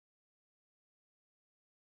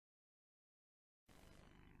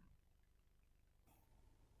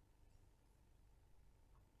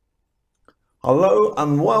Hello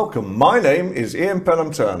and welcome. My name is Ian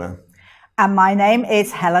Pelham-Turner. And my name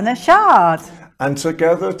is Helena Shard. And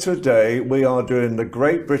together today we are doing the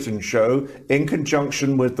Great Britain Show in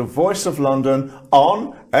conjunction with the Voice of London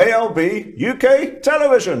on ALB UK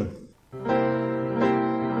Television.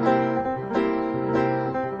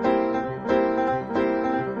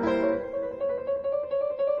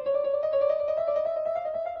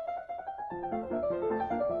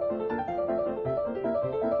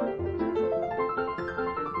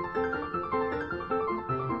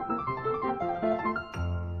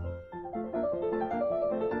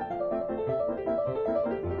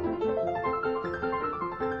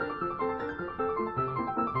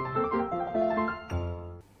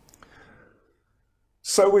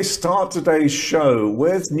 So we start today's show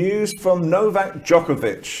with news from Novak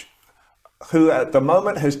Djokovic, who at the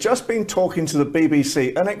moment has just been talking to the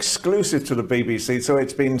BBC, an exclusive to the BBC. So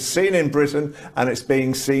it's been seen in Britain and it's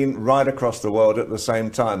being seen right across the world at the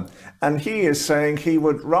same time. And he is saying he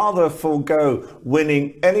would rather forego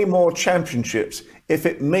winning any more championships if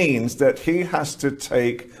it means that he has to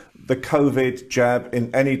take the COVID jab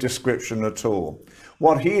in any description at all.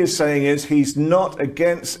 What he is saying is he's not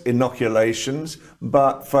against inoculations,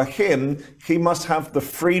 but for him, he must have the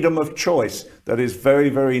freedom of choice that is very,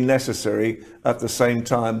 very necessary at the same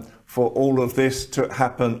time for all of this to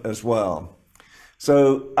happen as well.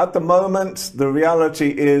 So at the moment, the reality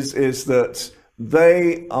is that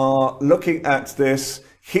they are looking at this.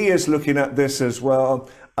 He is looking at this as well.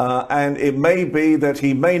 And it may be that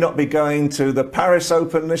he may not be going to the Paris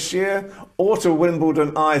Open this year or to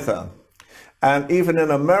Wimbledon either. And even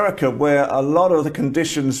in America, where a lot of the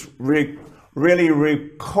conditions really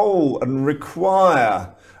recall and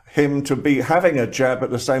require him to be having a jab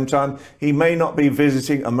at the same time, he may not be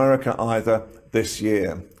visiting America either this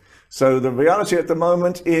year. So the reality at the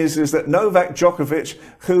moment is that Novak Djokovic,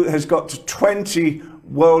 who has got 20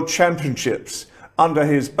 world championships under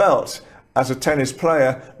his belt as a tennis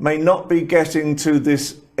player, may not be getting to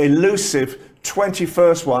this elusive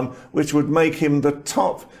 21st one, which would make him the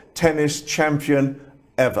top tennis champion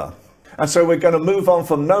ever. And so we're going to move on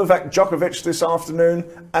from Novak Djokovic this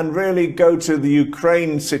afternoon and really go to the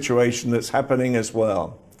Ukraine situation that's happening as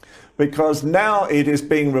well. Because now it is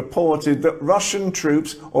being reported that Russian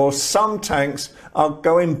troops or some tanks are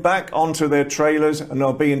going back onto their trailers and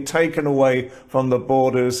are being taken away from the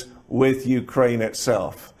borders with Ukraine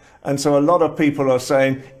itself. And so a lot of people are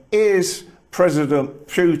saying, is President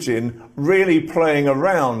Putin really playing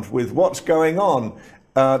around with what's going on?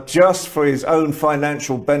 Just for his own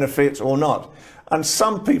financial benefit or not? And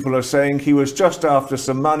some people are saying he was just after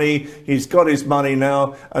some money, he's got his money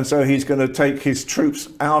now, and so he's going to take his troops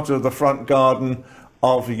out of the front garden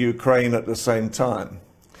of Ukraine at the same time.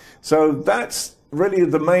 So that's really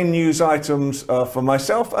the main news items for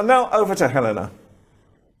myself. And now over to Helena.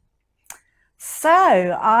 So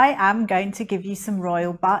I am going to give you some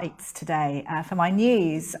royal bites today for my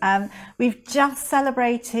news. We've just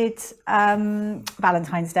celebrated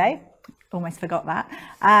Valentine's Day. Almost forgot that.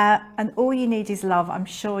 And all you need is love. I'm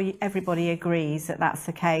sure everybody agrees that that's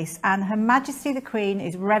the case. And Her Majesty the Queen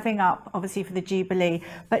is revving up, obviously, for the Jubilee.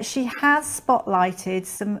 But she has spotlighted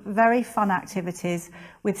some very fun activities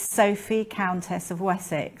with Sophie, Countess of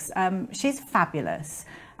Wessex. She's fabulous.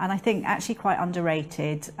 And I think actually quite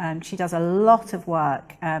underrated. She does a lot of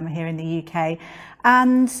work here in the UK.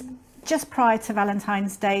 And just prior to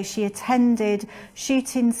Valentine's Day, she attended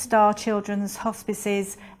Shooting Star Children's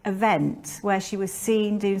Hospice's event, where she was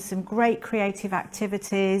seen doing some great creative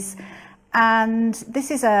activities. And this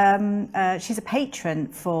is she's a patron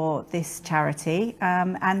for this charity,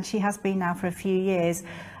 and she has been now for a few years.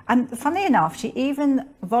 And funnily enough, she even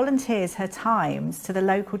volunteers her times to the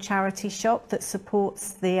local charity shop that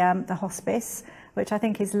supports the hospice, which I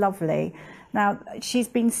think is lovely. Now, she's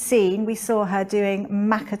been seen, we saw her doing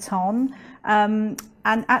Macathon, and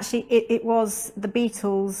actually it was the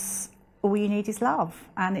Beatles' All You Need Is Love.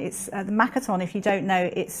 And it's the Macathon, if you don't know,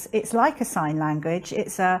 it's like a sign language.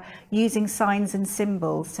 It's using signs and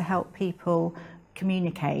symbols to help people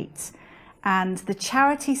communicate. And the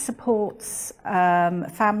charity supports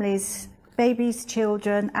families, babies,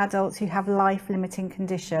 children, adults who have life-limiting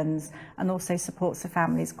conditions, and also supports the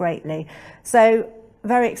families greatly. So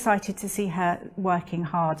very excited to see her working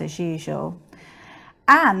hard as usual.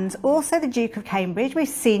 And also the Duke of Cambridge, we've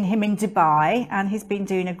seen him in Dubai, and he's been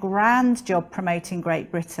doing a grand job promoting Great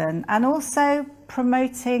Britain and also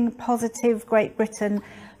promoting positive Great Britain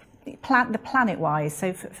the planet-wise,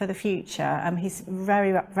 so for the future. He's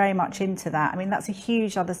very much into that. I mean, that's a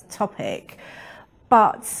huge other topic.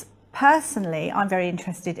 But personally, I'm very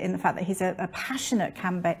interested in the fact that he's a passionate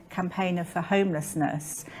campaigner for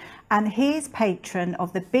homelessness. and he is patron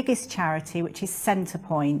of the biggest charity, which is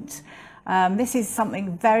Centrepoint. This is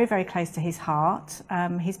something very, very close to his heart.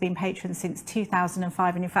 He's been patron since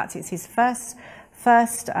 2005, and in fact it's his first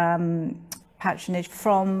patronage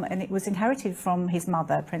and it was inherited from his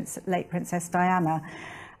mother, late Princess Diana.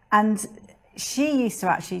 And she used to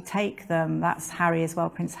actually take them, that's Harry as well,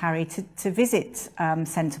 Prince Harry, to visit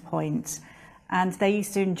Centrepoint. And they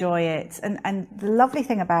used to enjoy it. And the lovely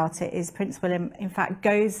thing about it is Prince William, in fact,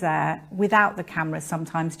 goes there without the cameras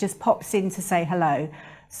sometimes, just pops in to say hello.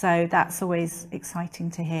 So that's always exciting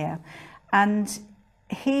to hear. And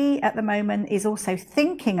he, at the moment, is also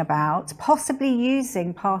thinking about possibly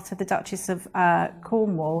using part of the Duchess of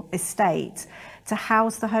Cornwall estate to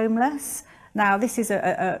house the homeless. Now, this is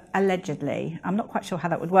allegedly. I'm not quite sure how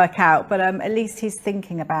that would work out, but at least he's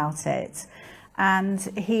thinking about it. And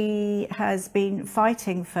he has been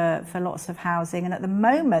fighting for lots of housing. And at the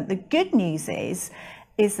moment, the good news is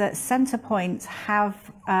that Centrepoint have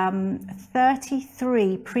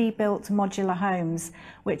 33 pre-built modular homes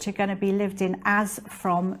which are going to be lived in as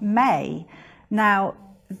from May. Now,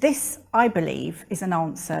 this, I believe, is an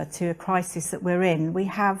answer to a crisis that we're in. We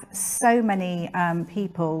have so many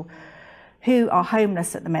people who are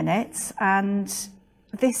homeless at the minute, and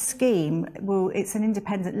this scheme, it's an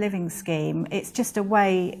independent living scheme. It's just a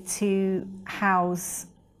way to house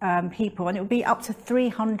people, and it will be up to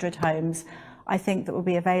 300 homes, I think, that will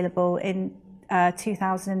be available in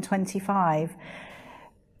 2025.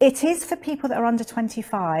 It is for people that are under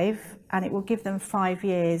 25, and it will give them 5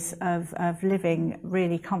 years of living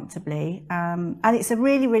really comfortably. And it's a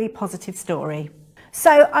really, really positive story.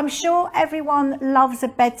 So I'm sure everyone loves a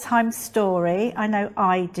bedtime story. I know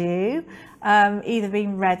I do, either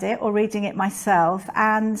being read it or reading it myself.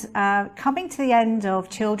 And coming to the end of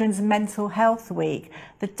Children's Mental Health Week,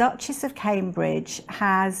 the Duchess of Cambridge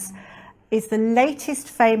is the latest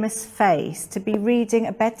famous face to be reading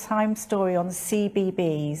a bedtime story on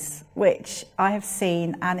CBBS, which I have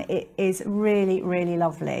seen, and it is really, really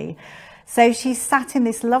lovely. So she's sat in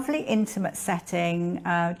this lovely intimate setting,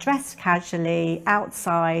 dressed casually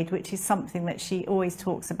outside, which is something that she always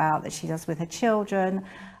talks about, that she does with her children.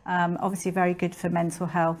 Obviously very good for mental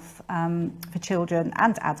health for children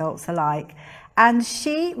and adults alike. And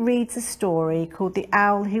she reads a story called The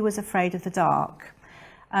Owl Who Was Afraid of the Dark.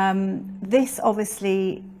 This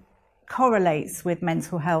obviously correlates with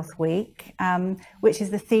Mental Health Week, which is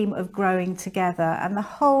the theme of growing together. And the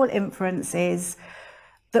whole inference is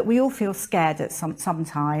that we all feel scared at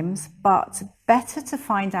sometimes, but better to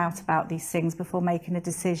find out about these things before making a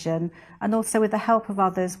decision. And also with the help of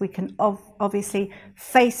others, we can obviously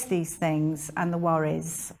face these things and the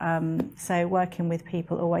worries. So working with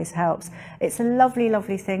people always helps. It's a lovely,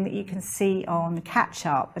 lovely thing that you can see on Catch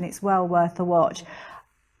Up, and it's well worth a watch.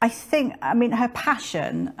 I mean, her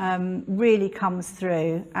passion really comes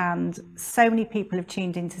through, and so many people have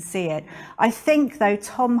tuned in to see it. I think, though,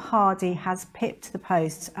 Tom Hardy has pipped the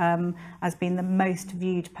post as being the most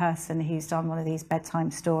viewed person who's done one of these bedtime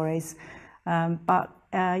stories.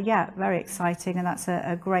 Yeah, very exciting, and that's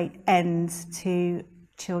a great end to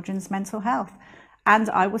children's mental health. And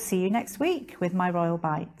I will see you next week with my Royal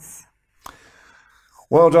Bites.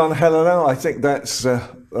 Well done, Helena. I think that's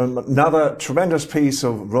another tremendous piece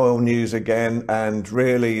of royal news again, and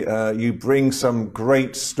really you bring some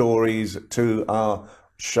great stories to our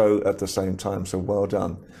show at the same time, so well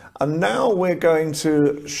done. And now we're going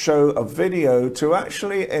to show a video to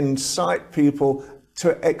actually incite people,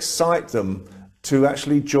 to excite them to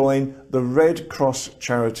actually join the Red Cross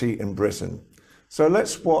charity in Britain. So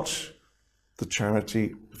let's watch the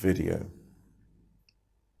charity video.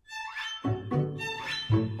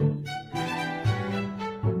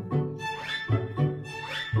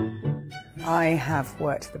 I have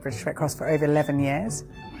worked at the British Red Cross for over 11 years.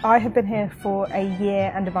 I have been here for a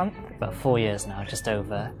year and a month. About 4 years now, just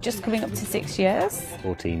over. Just coming up to 6 years.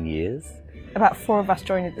 14 years. About 4 of us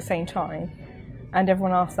joined at the same time, and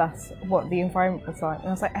everyone asked us what the environment was like. And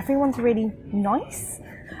I was like, everyone's really nice,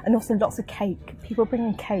 and also lots of cake. People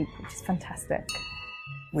bringing cake, which is fantastic.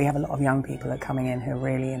 We have a lot of young people that are coming in who are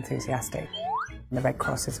really enthusiastic. The Red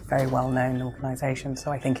Cross is a very well-known organisation,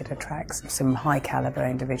 so I think it attracts some high-calibre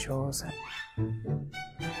individuals.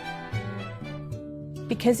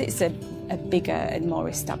 Because it's a bigger and more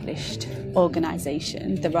established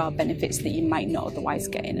organisation, there are benefits that you might not otherwise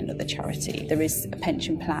get in another charity. There is a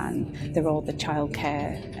pension plan, there are all the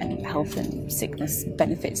childcare and health and sickness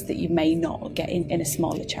benefits that you may not get in a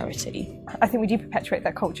smaller charity. I think we do perpetuate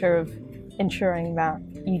that culture of ensuring that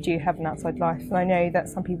you do have an outside life. And I know that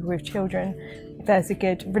some people with children there's a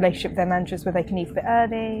good relationship with their managers where they can leave a bit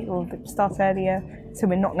early or start earlier, so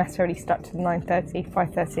we're not necessarily stuck to the 9:30,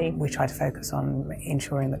 5:30. We try to focus on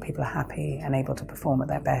ensuring that people are happy and able to perform at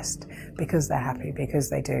their best because they're happy, because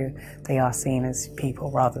they are seen as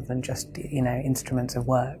people rather than just, you know, instruments of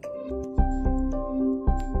work.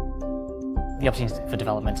 The opportunity for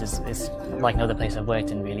development is like no other place I've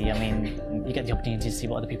worked in, really. I mean, you get the opportunity to see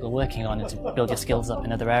what other people are working on and to build your skills up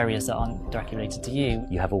in other areas that aren't directly related to you.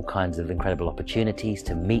 You have all kinds of incredible opportunities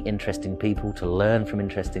to meet interesting people, to learn from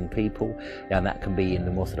interesting people, and that can be in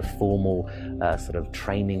the more sort of formal sort of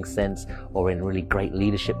training sense or in really great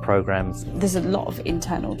leadership programs. There's a lot of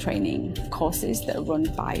internal training courses that are run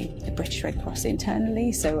by the British Red Cross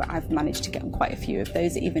internally, so I've managed to get on quite a few of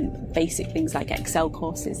those, even basic things like Excel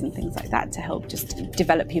courses and things like that to help just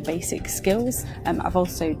develop your basic skills. I've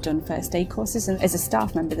also done first aid courses, and as a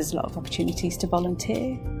staff member there's a lot of opportunities to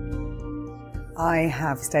volunteer. I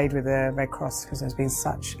have stayed with the Red Cross because there's been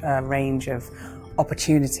such a range of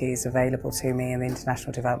opportunities available to me in the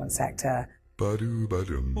international development sector.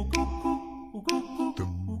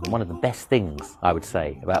 One of the best things, I would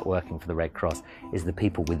say, about working for the Red Cross is the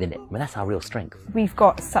people within it. I mean, that's our real strength. We've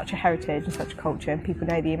got such a heritage and such a culture, and people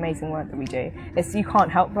know the amazing work that we do. You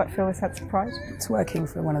can't help but feel a sense of pride. It's working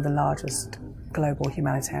for one of the largest global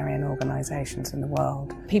humanitarian organisations in the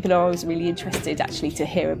world. People are always really interested actually to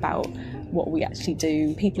hear about what we actually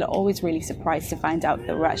do. People are always really surprised to find out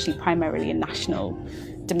that we're actually primarily a national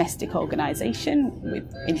domestic organisation with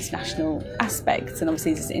international aspects, and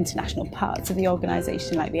obviously there's international parts of the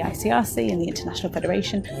organisation like the ICRC and the International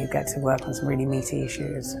Federation. You get to work on some really meaty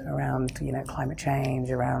issues around, you know, climate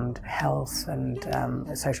change, around health and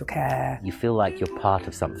social care. You feel like you're part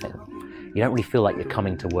of something. You don't really feel like you're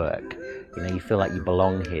coming to work. You know, you feel like you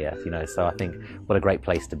belong here, you know, so I think what a great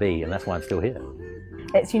place to be, and that's why I'm still here.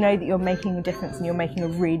 It's, you know, that you're making a difference and you're making a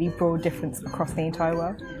really broad difference across the entire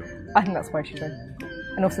world. I think that's why I should join.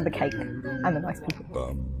 And also the cake and the nice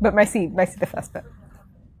people. But mostly the first bit,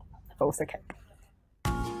 but also cake.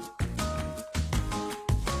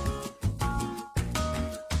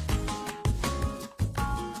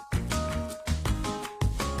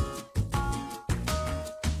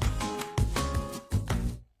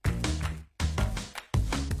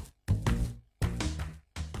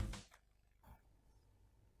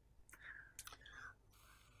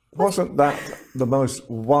 Wasn't that the most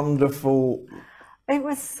wonderful? It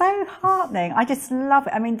was so heartening. I just love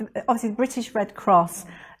it. I mean, obviously the British Red Cross,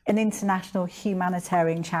 an international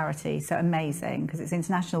humanitarian charity, so amazing because it's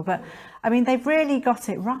international. But I mean, they've really got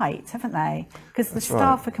it right, haven't they? Because the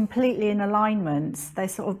staff are completely in alignment. They're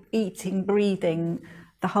sort of eating, breathing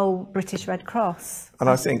the whole British Red Cross. And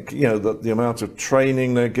I think, you know, the amount of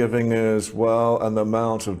training they're giving as well and the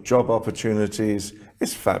amount of job opportunities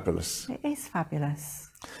is fabulous. It is fabulous.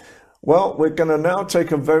 Well, we're going to now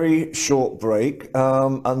take a very short break,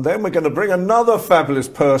 and then we're going to bring another fabulous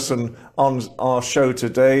person on our show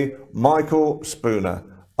today, Michael Spooner,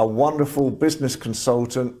 a wonderful business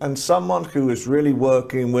consultant and someone who is really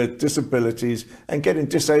working with disabilities and getting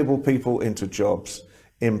disabled people into jobs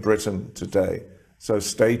in Britain today. So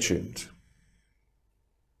stay tuned.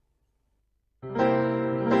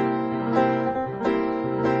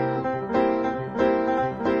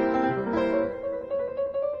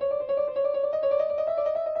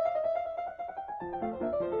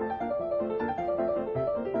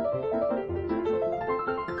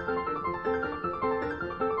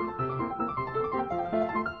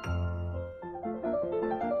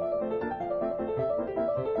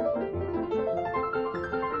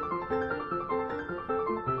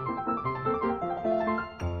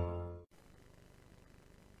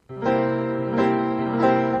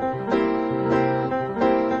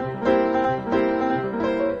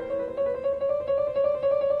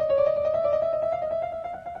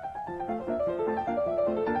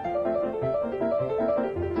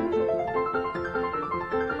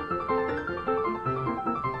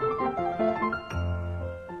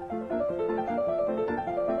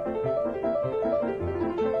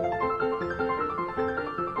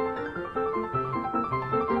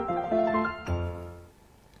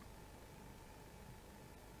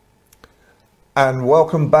 And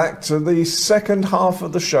welcome back to the second half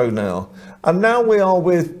of the show now. And now we are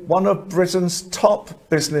with one of Britain's top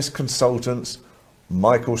business consultants,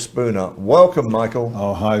 Michael Spooner. Welcome, Michael.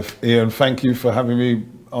 Oh, hi, Ian. Thank you for having me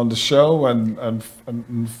on the show, and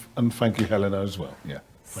thank you, Helena, as well. Yeah.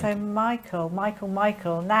 So, Michael,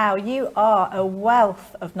 now you are a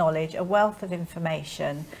wealth of knowledge, a wealth of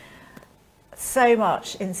information, so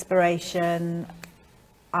much inspiration.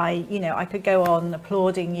 I could go on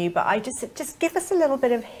applauding you, but just give us a little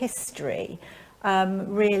bit of history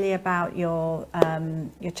really about your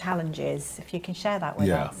challenges. If you can share that with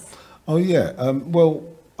us. Oh yeah. Well,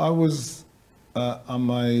 I'm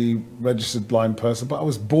a registered blind person, but I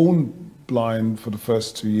was born blind for the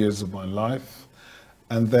first 2 years of my life,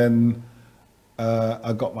 and then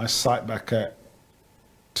I got my sight back at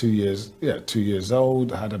 2 years. Yeah, 2 years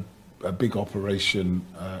old. I had a big operation,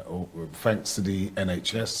 thanks to the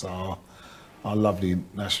NHS, our lovely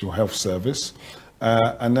National Health Service.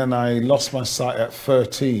 And then I lost my sight at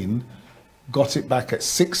 13, got it back at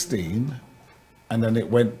 16, and then it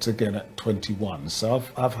went again at 21. So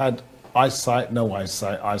I've had eyesight, no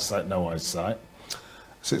eyesight, eyesight, no eyesight.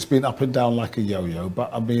 So it's been up and down like a yo-yo.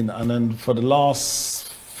 But I mean, and then for the last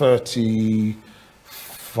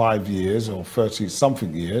 35 years or 30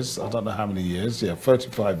 something years, I don't know how many years,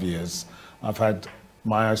 35 years, I've had,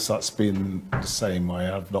 my eyesight's been the same way.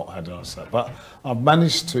 I've not had eyesight, but I've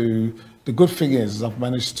managed to, the good thing is I've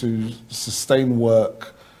managed to sustain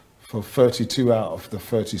work for 32 out of the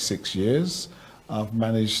 36 years. I've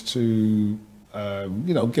managed to,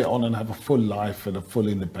 get on and have a full life and a full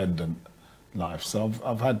independent life. So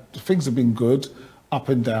I've had, things have been good, up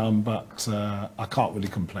and down, but I can't really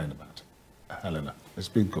complain about it, Helena. It's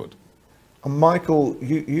been good. Michael,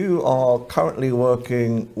 you are currently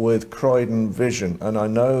working with Croydon Vision, and I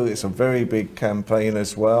know it's a very big campaign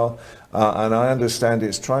as well, and I understand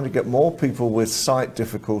it's trying to get more people with sight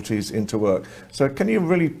difficulties into work. So can you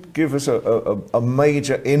really give us a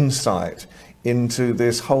major insight into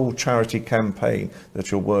this whole charity campaign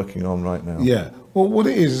that you're working on right now? Yeah, well, what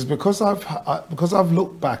it is because I've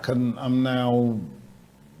looked back, and I'm now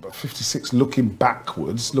 56, looking back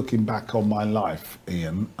on my life,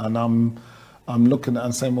 Ian, and I'm looking at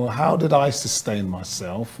and saying, well, how did I sustain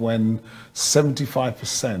myself when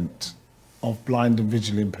 75% of blind and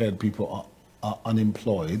visually impaired people are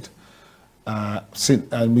unemployed?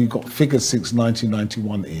 And we've got figures since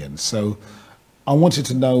 1991, Ian. So I wanted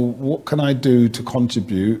to know, what can I do to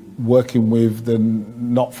contribute, working with the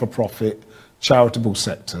not-for-profit charitable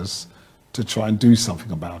sectors to try and do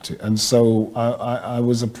something about it. And so I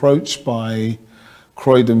was approached by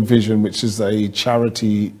Croydon Vision, which is a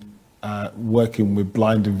charity working with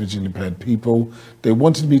blind and visually impaired people. They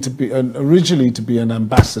wanted me to be originally to be an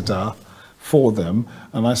ambassador for them,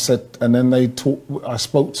 and I said, and then I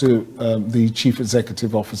spoke to the chief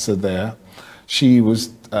executive officer there. She was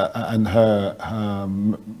and her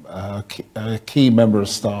key member of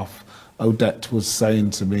staff, Odette, was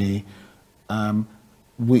saying to me,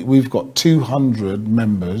 we've got 200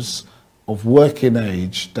 members of working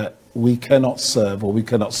age that we cannot serve or we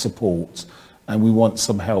cannot support, and we want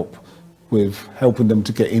some help with helping them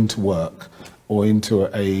to get into work or into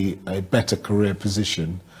a better career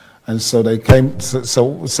position. And so they came,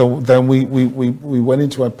 so then we went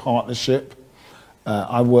into a partnership.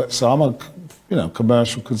 I'm a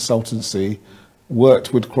commercial consultancy,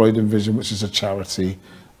 worked with Croydon Vision, which is a charity,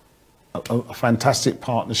 a fantastic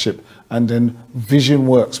partnership, and then Vision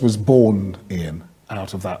Works was born, Ian,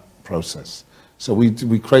 out of that process. So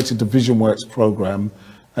we created the Vision Works program,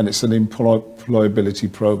 and it's an employability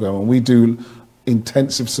program, and we do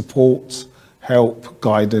intensive support, help,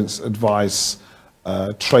 guidance, advice,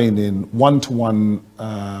 training, one-to-one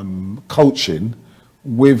coaching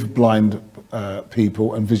with blind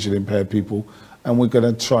people and visually impaired people, and we're going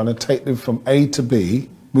to try to take them from A to B,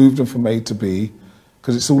 move them from A to B,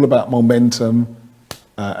 because it's all about momentum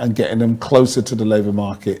and getting them closer to the labour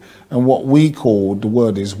market. And what we call, the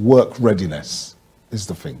word is work readiness, is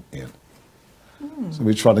the thing, Ian. So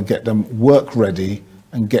we try to get them work ready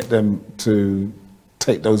and get them to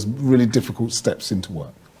take those really difficult steps into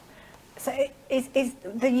work. So is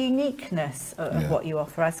the uniqueness of what you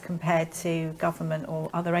offer as compared to government or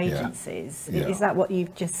other agencies, is that what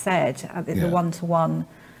you've just said, the one-to-one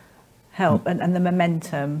help and the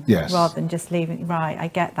momentum, rather than just leaving? Right, I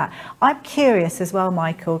get that. I'm curious as well,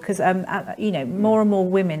 Michael, because more and more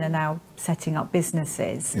women are now setting up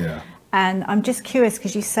businesses. And I'm just curious,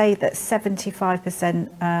 because you say that 75%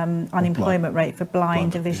 unemployment rate for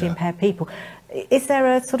blind and visually impaired people. Is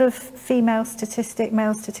there a sort of female statistic,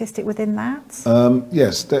 male statistic within that?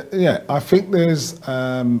 Yes, I think there's,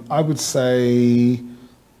 I would say,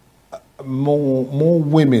 more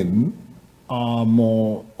women are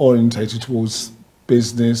more orientated towards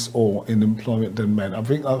business or in employment than men. I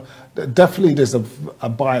think definitely there's a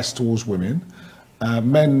bias towards women.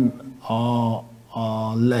 Men are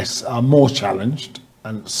more challenged,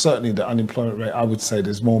 and certainly the unemployment rate, I would say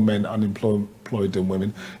there's more men unemployed than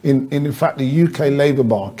women. In fact, the UK labour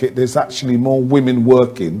market, there's actually more women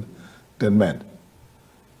working than men.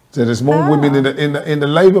 So there's more women in the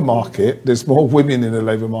labour market. There's more women in the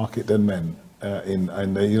labour market than men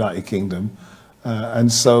in the United Kingdom.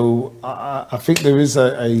 And so I think there is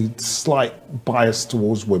a slight bias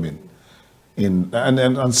towards women.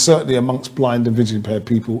 And certainly amongst blind and visually impaired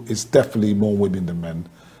people, it's definitely more women than men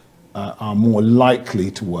are more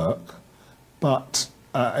likely to work. But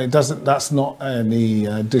that's not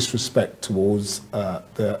any disrespect towards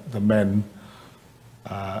the men.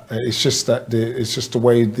 It's just that it's just the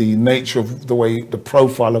way the nature of the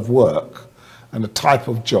profile of work and the type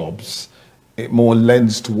of jobs, it more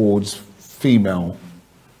lends towards female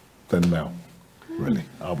than male, really,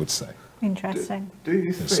 I would say. Interesting. Do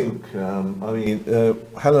you think,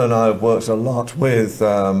 Helen and I have worked a lot with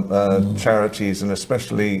charities, and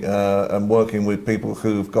especially working with people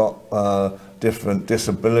who've got different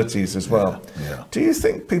disabilities as well. Yeah. Do you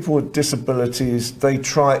think people with disabilities, they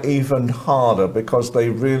try even harder because they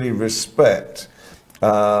really respect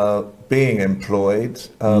being employed,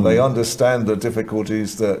 they understand the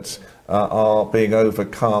difficulties that are being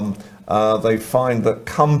overcome, they find that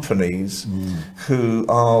companies who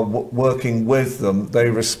are working with them, they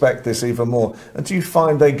respect this even more. And do you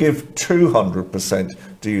find they give 200%,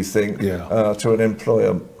 do you think, to an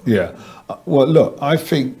employer? Yeah. Well, look, I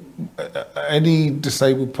think any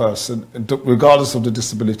disabled person, regardless of the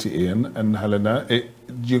disability, Ian and Helena,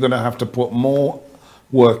 you're going to have to put more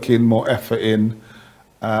work in, more effort in,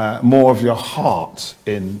 more of your heart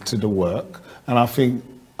into the work. And I think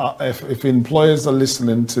if employers are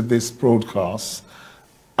listening to this broadcast,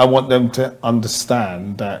 I want them to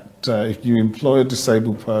understand that if you employ a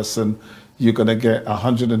disabled person, you're going to get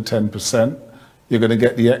 110%. You're going to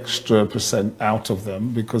get the extra % out of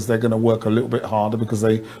them because they're going to work a little bit harder, because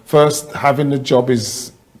having the job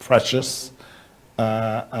is precious.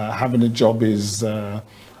 Having a job is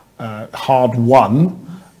hard won.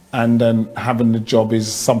 And then having the job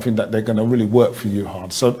is something that they're going to really work for you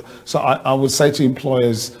hard. So I would say to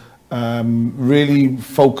employers, really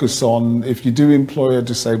focus on, if you do employ a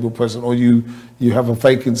disabled person, or you have a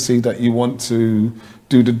vacancy that you want to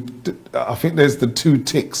do I think there's the 2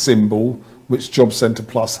 tick symbol, which Job Centre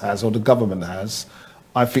Plus has, or the government has.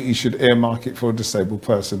 I think you should earmark it for a disabled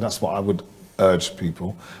person. That's what I would urge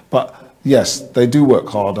people. But yes, they do work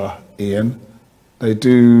harder, Ian. They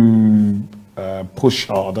do push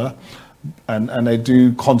harder, and they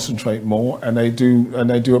do concentrate more, and they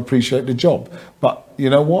do appreciate the job. But you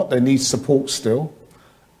know what? They need support still.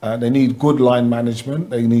 They need good line management.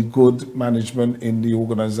 They need good management in the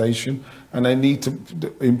organisation, and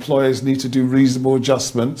employers need to do reasonable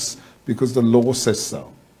adjustments because the law says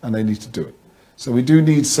so, and they need to do it. So we do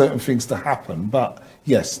need certain things to happen, but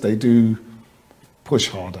yes, they do push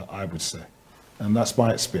harder, I would say, and that's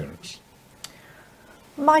my experience.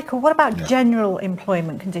 Michael, what about general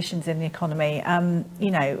employment conditions in the economy?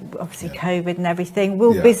 Obviously COVID and everything.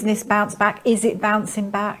 Will business bounce back? Is it bouncing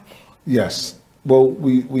back? Yes. Well,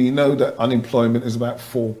 we know that unemployment is about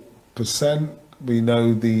 4%. We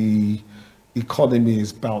know the economy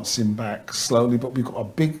is bouncing back slowly, but we've got a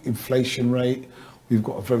big inflation rate. We've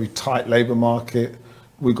got a very tight labour market.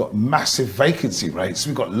 We've got massive vacancy rates.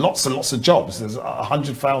 We've got lots and lots of jobs. There's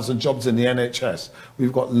 100,000 jobs in the NHS.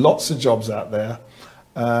 We've got lots of jobs out there.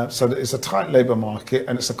 So it's a tight labour market,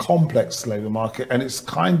 and it's a complex labour market, and it's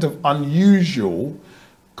kind of unusual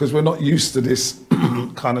because we're not used to this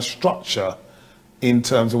kind of structure in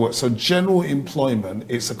terms of work. So general employment,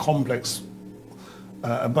 it's a complex,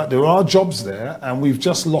 but there are jobs there, and we've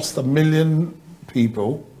just lost 1 million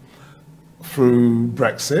people through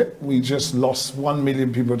Brexit. We just lost 1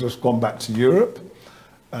 million people just gone back to Europe.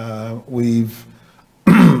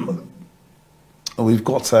 We've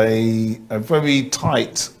got a very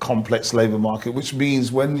tight, complex labour market, which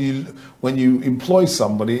means when you employ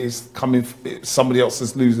somebody, somebody else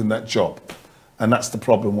is losing that job, and that's the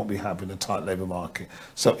problem what we have in a tight labour market.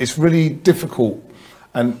 So it's really difficult,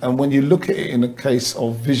 and when you look at it in a case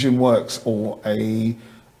of Vision Works or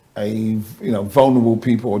vulnerable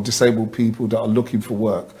people or disabled people that are looking for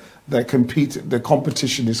work, the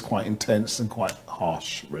competition is quite intense and quite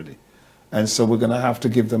harsh, really. And so we're going to have to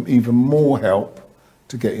give them even more help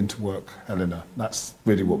to get into work, Helena. That's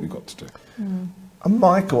really what we've got to do. And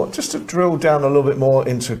Michael, just to drill down a little bit more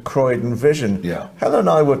into Croydon Vision. Yeah. Helen and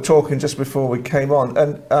I were talking just before we came on,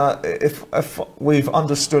 and if we've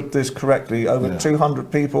understood this correctly, over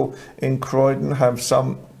 200 people in Croydon have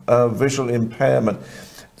some visual impairment.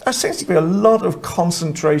 There seems to be a lot of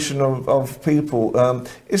concentration of people.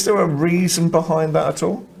 Is there a reason behind that at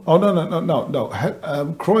all? Oh,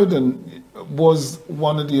 no. Croydon was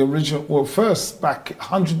one of the original, well, first back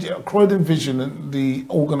 100 years, Croydon Vision, the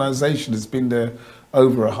organisation has been there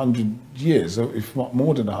over 100 years, if not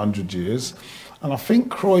more than 100 years. And I think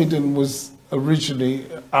Croydon was originally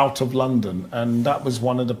out of London, and that was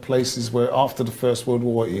one of the places where, after the First World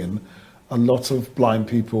War, Ian, a lot of blind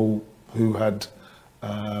people who had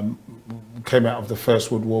came out of the First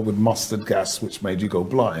World War with mustard gas, which made you go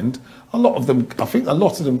blind. A lot of them, I think, a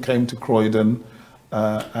lot of them came to Croydon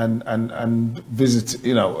and visit.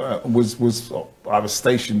 You know, I was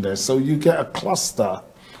stationed there, so you get a cluster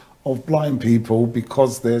of blind people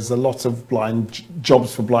because there's a lot of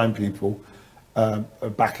jobs for blind people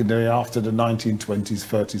back in the after the 1920s,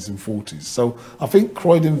 30s and 40s. So I think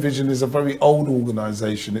Croydon Vision is a very old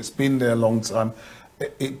organisation. It's been there a long time.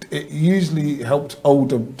 It usually helped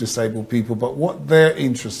older disabled people, but what they're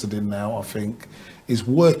interested in now, I think, is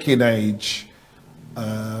working age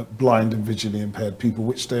blind and visually impaired people,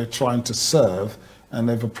 which they're trying to serve, and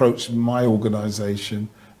they've approached my organisation,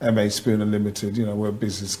 MA Spooner Limited. You know, we're a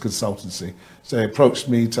business consultancy. So they approached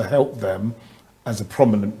me to help them as a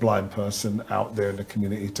prominent blind person out there in the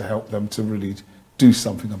community, to help them to really do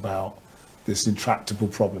something about this intractable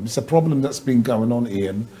problem. It's a problem that's been going on,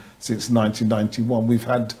 Ian, since 1991. We've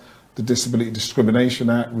had the Disability Discrimination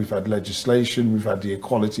Act, we've had legislation, we've had the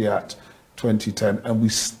Equality Act 2010, and we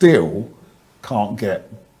still can't get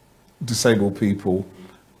disabled people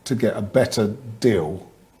to get a better deal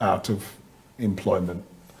out of employment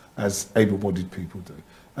as able-bodied people do.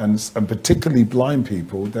 And particularly blind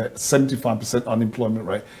people, that 75% unemployment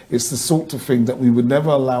rate, it's the sort of thing that we would never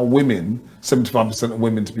allow women, 75% of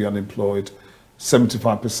women to be unemployed,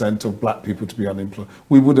 75% of black people to be unemployed.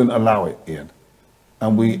 We wouldn't allow it, Ian.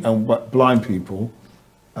 But blind people,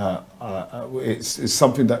 it's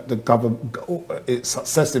something that the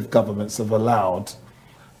successive governments have allowed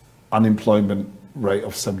unemployment rate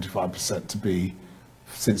of 75% to be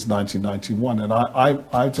since 1991. And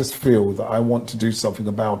I just feel that I want to do something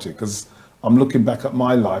about it, because I'm looking back at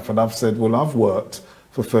my life and I've said, well, I've worked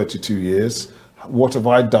for 32 years. What have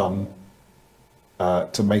I done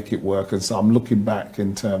to make it work? And so I'm looking back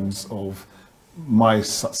in terms of my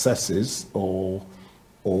successes or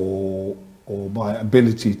my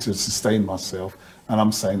ability to sustain myself, and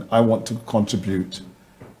I'm saying I want to contribute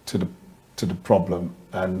to the problem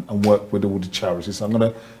and work with all the charities. I'm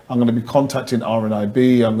going to be contacting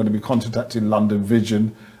RNIB. I'm going to be contacting London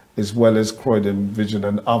Vision, as well as Croydon Vision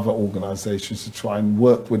and other organisations, to try and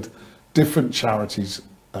work with different charities,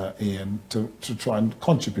 Ian, to try and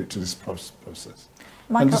contribute to this process.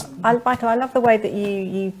 Michael, I love the way that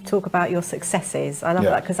you talk about your successes. I love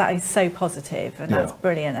that, because that is so positive, and that's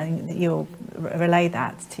brilliant, and you'll relay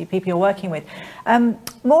that to people you're working with.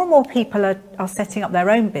 More and more people are setting up their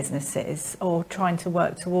own businesses or trying to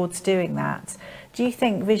work towards doing that. Do you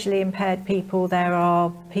think visually impaired people, there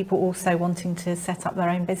are people also wanting to set up their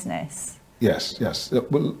own business? Yes.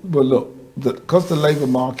 Well look, because the labour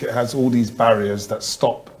market has all these barriers that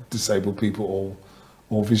stop disabled people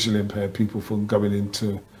or visually impaired people from going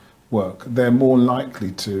into work, they're more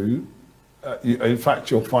likely to, in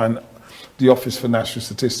fact, you'll find the Office for National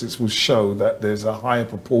Statistics will show that there's a higher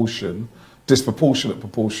disproportionate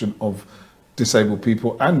proportion of disabled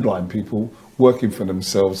people and blind people working for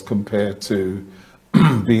themselves compared to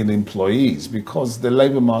being employees, because the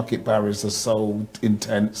labour market barriers are so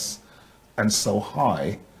intense and so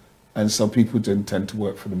high, and so people do tend to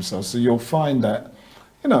work for themselves. So you'll find that,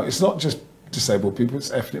 you know, it's not just disabled people,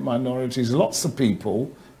 it's ethnic minorities. Lots of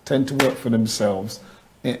people tend to work for themselves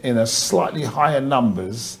in a slightly higher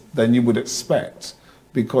numbers than you would expect,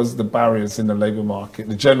 because the barriers in the labour market,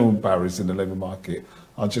 the general barriers in the labour market,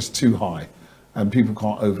 are just too high, and people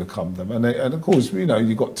can't overcome them. And of course, you know,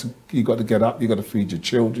 you got to get up, you got to feed your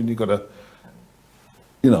children, you got to,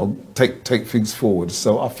 you know, take things forward.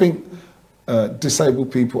 So I think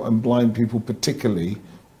disabled people and blind people particularly,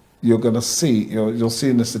 you're going to see, you'll see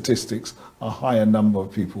in the statistics, a higher number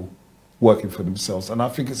of people working for themselves. And I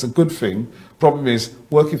think it's a good thing. Problem is,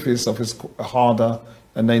 working for yourself is harder,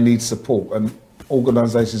 and they need support. And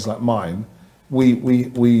organisations like mine,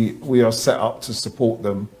 we are set up to support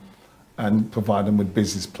them and provide them with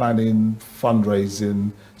business planning,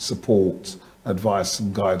 fundraising, support, advice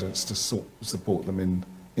and guidance to support them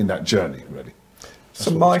in that journey, really.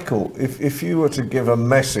 So Michael, if you were to give a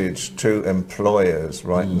message to employers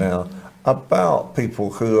right now about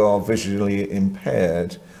people who are visually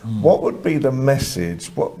impaired, what would be the message?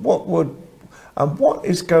 What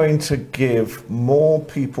is going to give more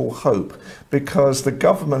people hope? Because the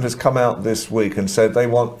government has come out this week and said they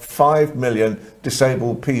want 5 million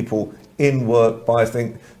disabled people in work by, I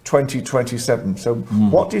think, 2027. So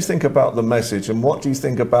what do you think about the message, and what do you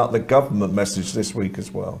think about the government message this week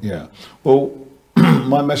as well? Yeah, well,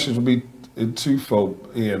 my message would be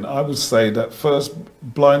twofold, Ian. I would say that first,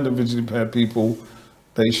 blind and visually impaired people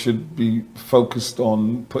they should be focused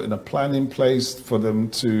on putting a plan in place for them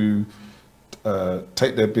to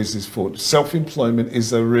take their business forward. Self-employment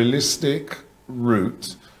is a realistic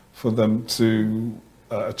route for them to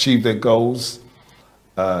achieve their goals,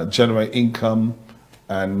 generate income,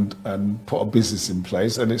 and put a business in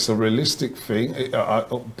place. And it's a realistic thing.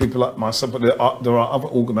 People like myself, but there are other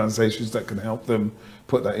organisations that can help them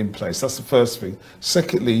put that in place. That's the first thing.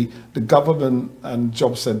 Secondly, the government and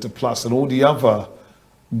Job Centre Plus and all the other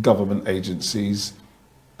government agencies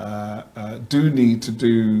do need to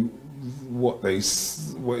do what it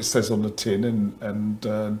says on the tin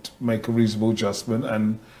and make a reasonable adjustment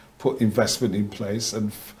and put investment in place.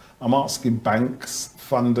 And I'm asking banks,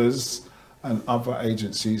 funders and other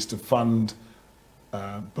agencies to fund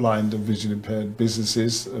blind and vision impaired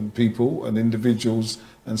businesses and people and individuals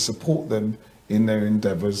and support them in their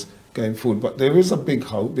endeavours going forward. But there is a big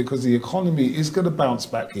hope because the economy is going to bounce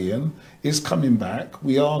back, Ian, is coming back.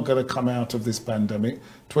 We are going to come out of this pandemic.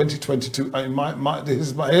 2022,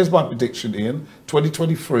 here's my prediction, Ian,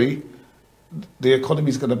 2023, the economy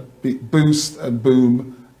is going to boost and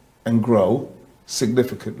boom and grow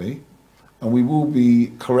significantly, and we will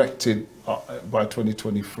be corrected by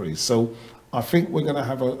 2023. So I think we're going to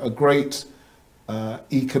have a great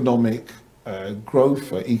economic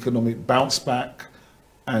growth, economic bounce back,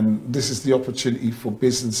 and this is the opportunity for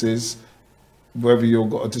businesses, whether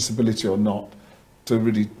you've got a disability or not, to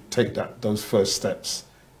really take those first steps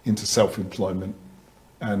into self-employment.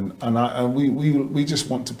 And we just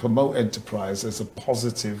want to promote enterprise as a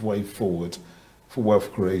positive way forward for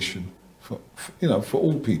wealth creation, for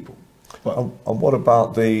all people. But and what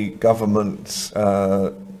about the government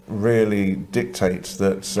really dictates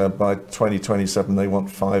that by 2027 they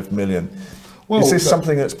want 5 million? Well, is this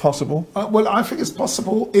something that's possible? Well, I think it's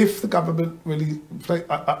possible if the government really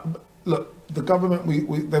look. The government,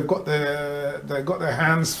 they've got their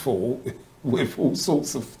hands full with all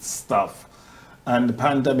sorts of stuff, and the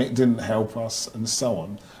pandemic didn't help us, and so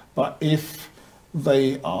on. But if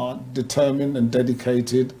they are determined and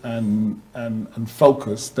dedicated and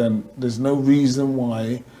focused, then there's no reason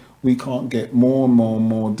why we can't get more and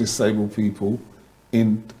more disabled people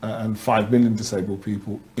in and 5 million disabled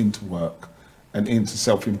people into work and into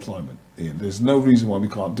self-employment. There's no reason why we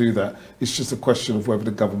can't do that. It's just a question of whether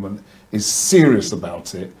the government is serious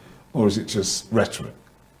about it, or is it just rhetoric?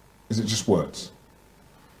 Is it just words?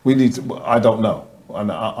 We need to, I don't know,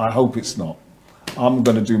 and I hope it's not. I'm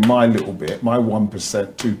going to do my little bit, my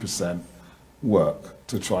 1%, 2% work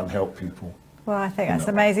to try and help people. Well, I think that's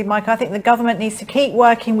amazing, Michael. I think the government needs to keep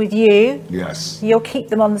working with you. Yes. You'll keep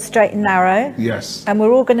them on the straight and narrow. Yes. And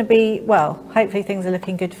we're all going to be, well, hopefully things are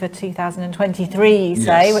looking good for 2023, you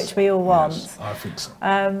say, Yes. which we all want. Yes, I think so.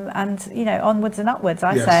 And, onwards and upwards,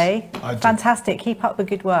 I Yes, say. I do. Fantastic. Keep up the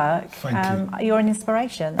good work. Thank you. You're an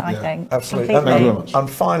inspiration, I think. Absolutely. Completely. Thank you very much. And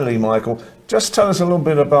finally, Michael, just tell us a little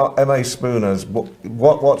bit about MA Spooners,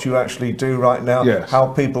 what you actually do right now, Yes. how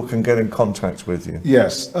people can get in contact with you.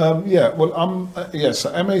 Yes, well,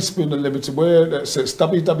 so MA Spooner Limited, so it's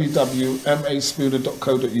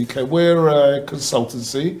www.maspooner.co.uk. We're a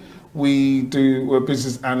consultancy. We're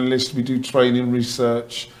business analysts, we do training,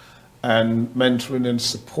 research, and mentoring and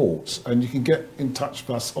support. And you can get in touch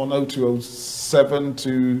with us on 0207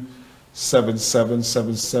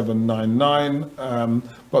 2777799.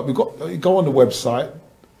 But go on the website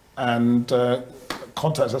and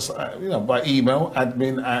contact us, by email,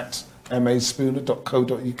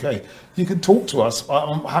 admin@maspooner.co.uk. You can talk to us.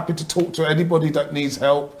 I'm happy to talk to anybody that needs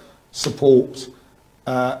help, support,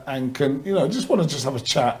 and can, just want to have a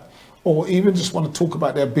chat, or even just want to talk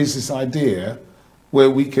about their business idea, where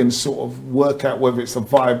we can sort of work out whether it's a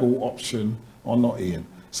viable option or not, Ian.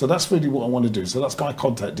 So that's really what I want to do. So that's my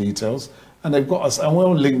contact details. And they've got us, and we're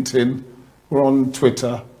on LinkedIn, we're on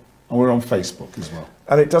Twitter, and we're on Facebook as well.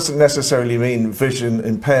 And it doesn't necessarily mean vision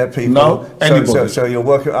impaired people. No, anybody. So you're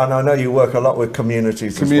working, and I know you work a lot with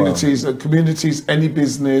communities as well. Communities, any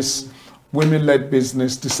business, women-led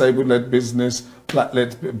business, disabled-led business,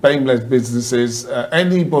 black-led, BAME-led businesses,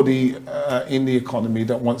 anybody in the economy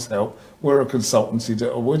that wants help. We're a consultancy,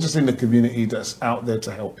 we're just in the community that's out there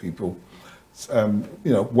to help people,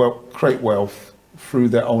 create wealth through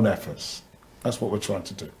their own efforts. That's what we're trying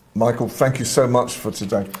to do. Michael, thank you so much for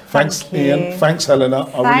today. Thanks, Thank you. Ian. Thanks, Helena.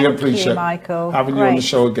 I really appreciate Michael. having you on the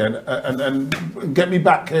show again. And get me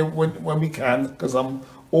back here when we can, because I'm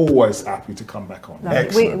always happy to come back on.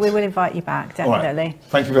 Excellent. We will invite you back, All right. definitely.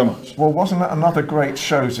 Thank you very much. Well, wasn't that another great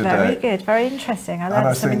show today? Very good, very interesting. I And I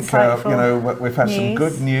learned some think, insightful you know, we've had some news.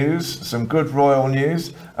 good news, some good royal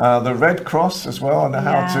news. The Red Cross as well, and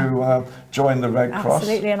how to join the Red Cross.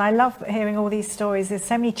 Absolutely, and I love hearing all these stories. There's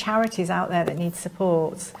so many charities out there that need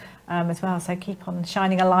support as well, so keep on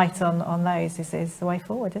shining a light on those is the way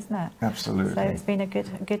forward, isn't it? Absolutely. So it's been a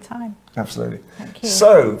good time. Absolutely. Thank you.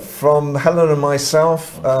 So, from Helen and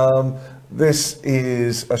myself, this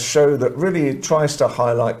is a show that really tries to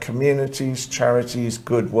highlight communities, charities,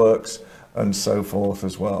 good works, and so forth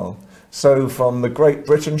as well. So, from the Great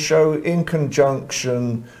Britain Show, in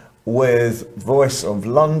conjunction with Voice of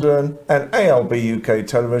London and ALB UK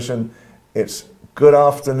Television, it's good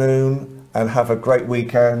afternoon and have a great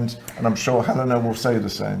weekend. And I'm sure Helena will say the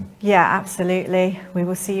same. Yeah, absolutely. We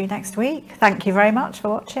will see you next week. Thank you very much for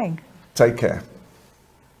watching. Take care.